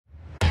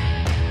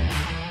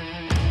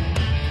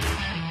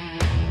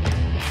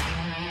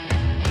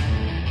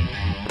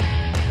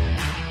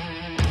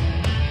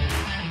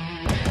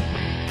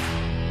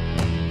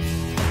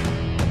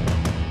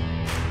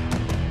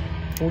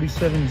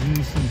47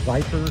 GC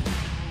Viper.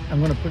 I'm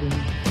going to put in.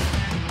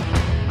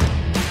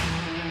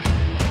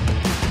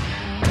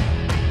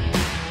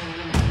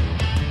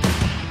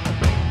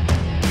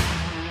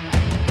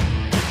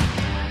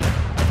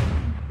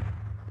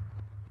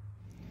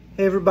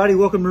 Hey everybody,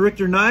 welcome to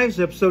Richter Knives,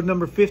 episode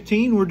number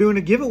 15. We're doing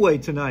a giveaway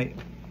tonight.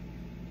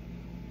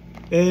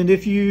 And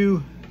if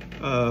you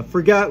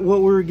forgot what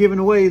we were giving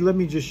away, let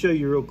me just show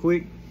you real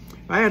quick.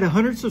 I had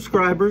 100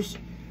 subscribers,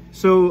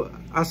 so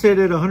I said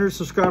at 100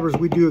 subscribers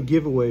we'd do a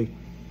giveaway.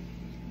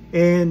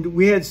 And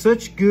we had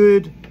such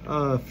good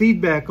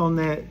feedback on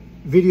that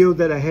video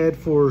that I had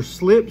for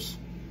slips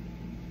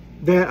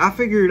that I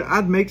figured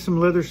I'd make some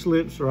leather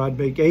slips, or I'd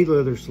make a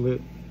leather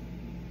slip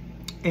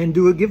and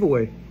do a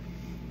giveaway.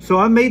 So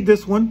I made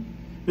this one.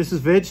 This is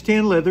veg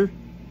tan leather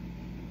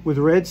with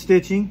red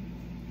stitching.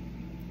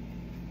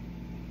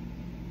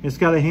 It's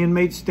got a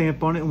handmade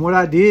stamp on it. And what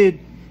I did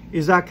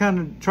is I kind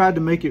of tried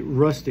to make it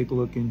rustic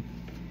looking.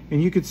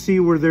 And you could see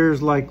where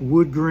there's like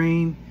wood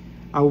grain.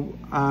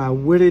 I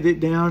wetted it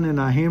down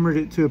and I hammered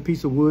it to a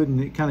piece of wood, and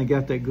it kind of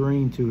got that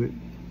grain to it.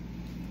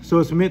 So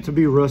it's meant to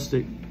be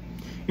rustic.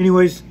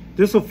 Anyways,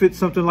 this will fit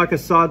something like a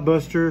sod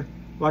buster,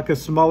 like a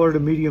smaller to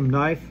medium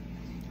knife.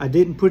 I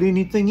didn't put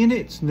anything in it.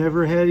 It's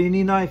never had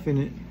any knife in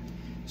it.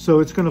 So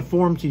it's going to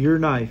form to your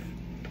knife.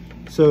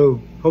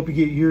 So hope you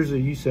get years of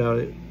use out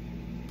of it.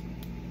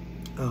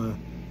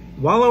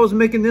 While I was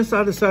making this,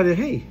 I decided,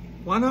 hey,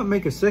 why not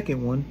make a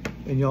second one?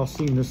 And y'all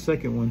seen this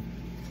second one.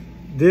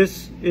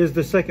 This is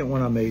the second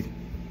one I made.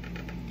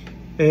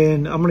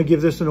 And I'm going to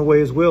give this one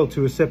away as well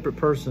to a separate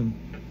person.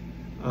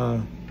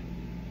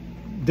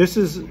 This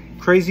is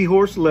Crazy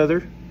Horse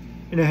leather,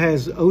 and it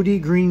has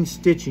OD green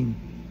stitching.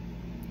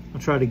 I'll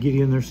try to get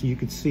in there so you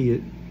can see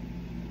it.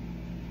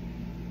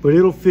 But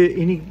it'll fit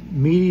any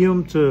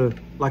medium to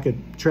like a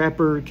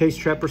trapper, case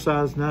trapper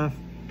size knife.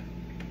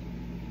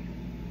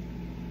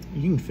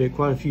 You can fit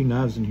quite a few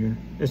knives in here.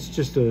 It's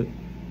just a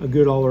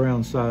good all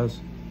around size.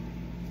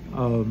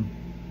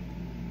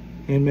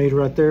 Handmade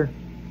right there.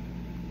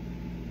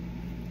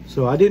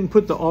 So I didn't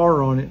put the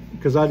R on it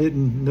because I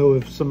didn't know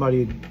if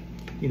somebody would,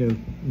 you know,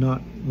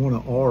 not want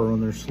an R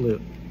on their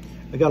slip.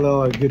 I got a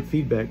lot of good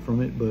feedback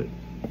from it, but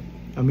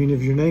I mean,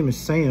 if your name is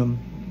Sam,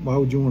 why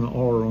would you want an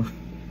R on?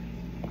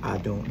 I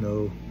don't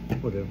know.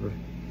 Whatever.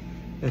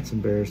 That's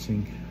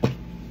embarrassing.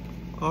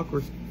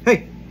 Awkward.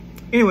 Hey,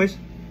 anyways,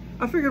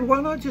 I figured why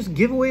not just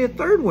give away a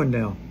third one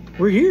now?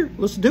 We're here.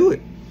 Let's do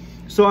it.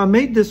 So I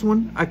made this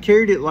one. I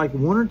carried it like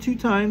 1 or 2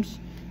 times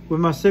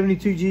with my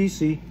 72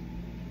 GC,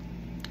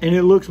 and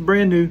it looks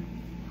brand new.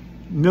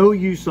 No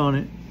use on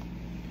it.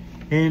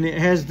 And it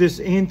has this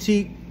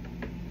antique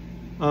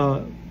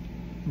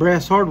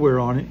brass hardware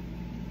on it.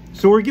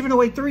 So we're giving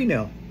away 3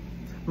 now.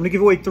 I'm going to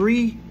give away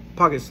 3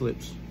 pocket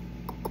slips.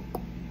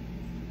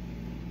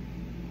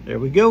 There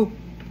we go.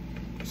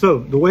 So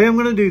the way I'm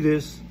going to do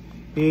this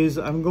is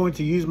I'm going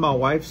to use my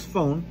wife's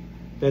phone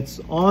that's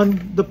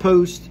on the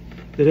post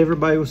that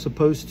everybody was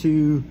supposed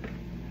to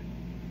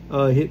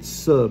hit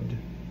subbed.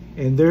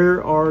 And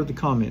there are the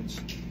comments.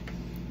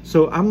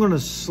 So I'm going to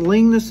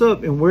sling this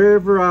up, and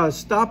wherever I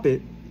stop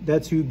it,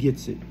 that's who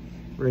gets it.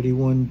 Ready?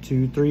 1,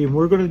 2, 3. And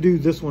we're going to do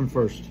this one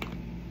first.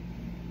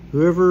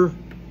 Whoever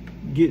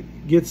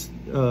gets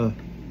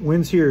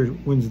wins here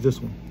wins this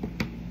one.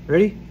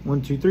 Ready?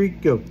 1, 2, 3,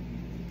 go.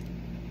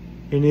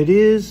 And it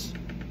is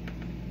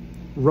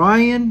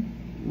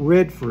Ryan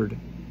Redford.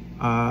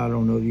 I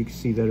don't know if you can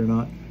see that or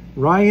not.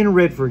 Ryan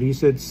Redford. He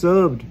said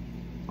subbed.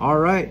 All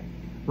right.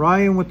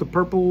 Ryan with the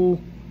purple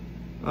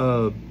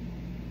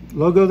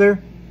logo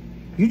there.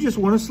 You just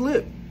want to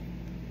slip.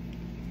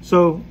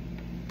 So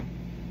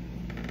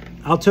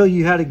I'll tell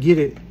you how to get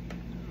it.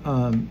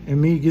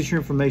 And me get your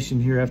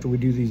information here after we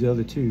do these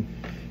other 2.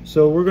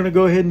 So we're going to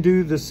go ahead and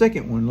do the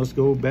second one. Let's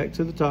go back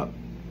to the top.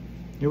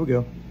 Here we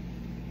go.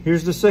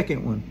 Here's the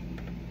second one.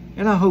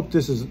 And I hope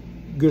this is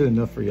good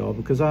enough for y'all,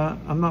 because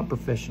I'm not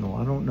professional.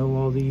 I don't know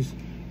all these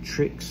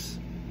tricks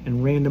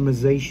and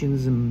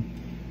randomizations and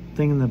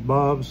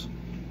thingamabobs.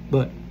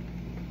 But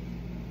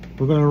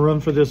we're going to run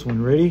for this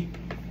one. Ready?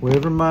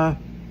 Wherever my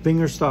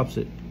finger stops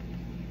it.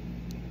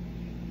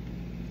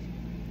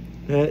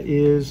 That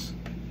is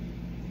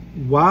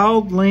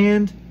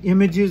Wildland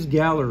Images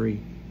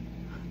Gallery.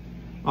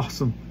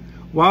 Awesome.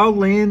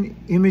 Wildland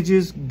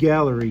Images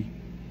Gallery.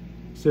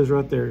 It says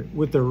right there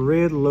with the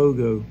red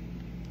logo.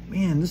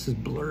 Man, this is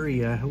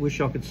blurry. I wish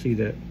y'all could see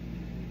that.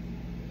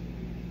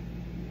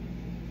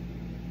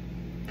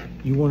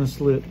 You want to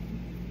slip.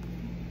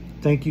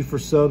 Thank you for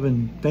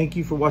subbing. Thank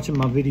you for watching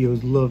my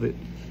videos. Love it.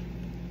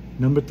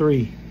 Number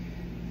 3.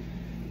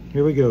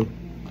 Here we go.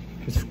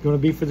 It's going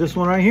to be for this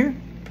one right here.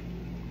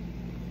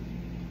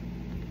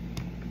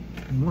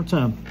 One more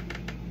time.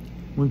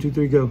 1, 2,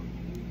 3, go.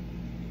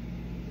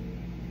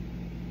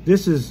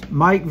 This is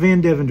Mike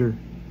Van Devender.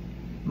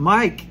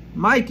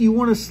 Mike, you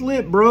want to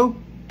slip, bro?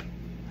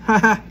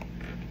 Haha.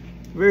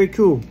 Very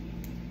cool.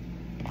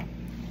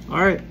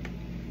 All right.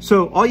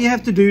 So all you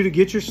have to do to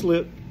get your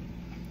slip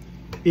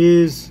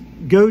is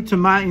go to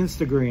my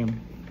Instagram.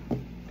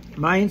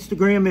 My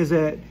Instagram is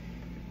at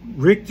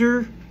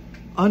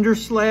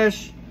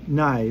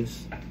Richter_knives.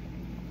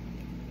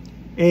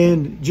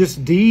 And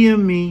just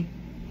DM me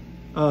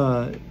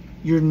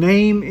your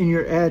name and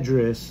your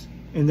address,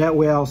 and that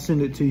way I'll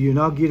send it to you, and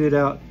I'll get it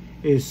out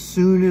as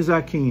soon as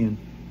I can.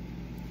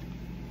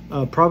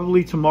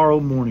 Probably tomorrow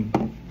morning.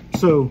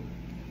 So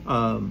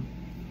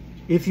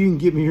if you can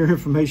get me your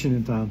information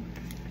in time.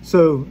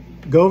 So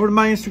go over to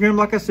my Instagram,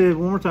 like I said,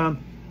 one more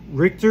time,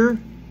 Richter, and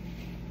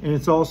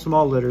it's all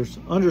small letters,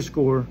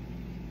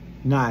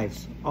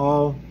 _knives,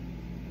 all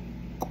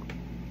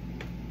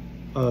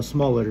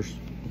small letters.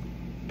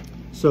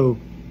 So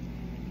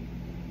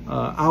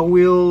I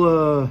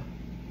will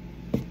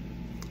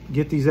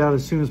get these out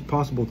as soon as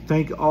possible.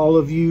 Thank all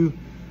of you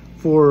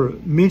for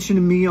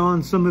mentioning me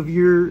on some of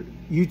your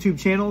YouTube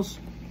channels.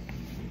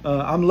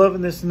 I'm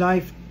loving this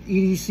knife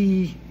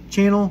EDC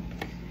channel,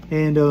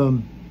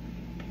 and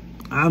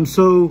I'm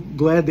so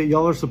glad that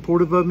y'all are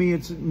supportive of me.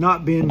 It's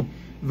not been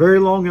very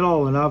long at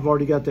all, and I've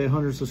already got that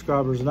 100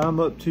 subscribers, and I'm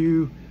up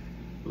to,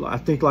 I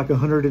think, like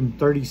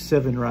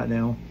 137 right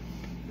now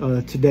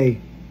today.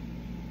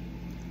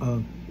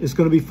 It's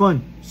going to be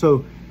fun.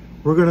 So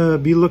we're going to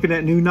be looking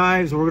at new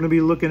knives. We're going to be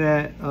looking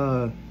at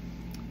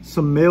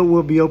some mail.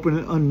 We'll be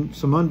opening on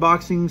some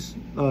unboxings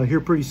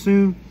here pretty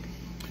soon,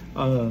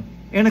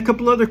 and a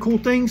couple other cool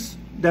things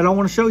that I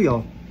want to show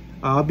y'all.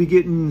 I'll be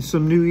getting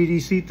some new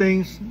EDC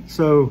things,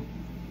 so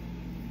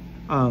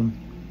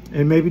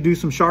and maybe do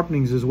some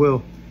sharpenings as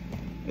well.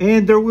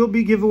 And there will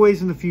be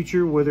giveaways in the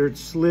future, whether it's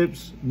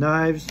slips,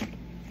 knives,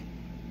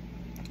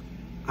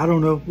 I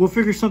don't know. We'll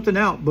figure something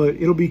out, but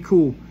it'll be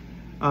cool.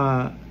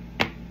 I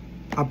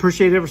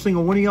appreciate every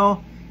single one of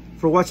y'all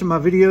for watching my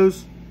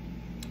videos.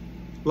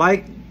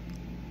 Like,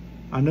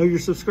 I know you're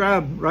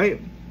subscribed,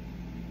 right?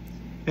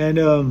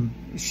 And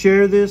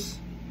share this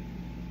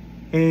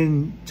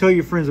and tell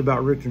your friends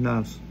about Richter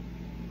knives.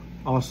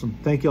 Awesome.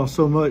 Thank y'all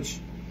so much.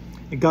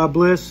 And God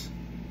bless.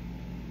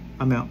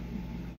 I'm out.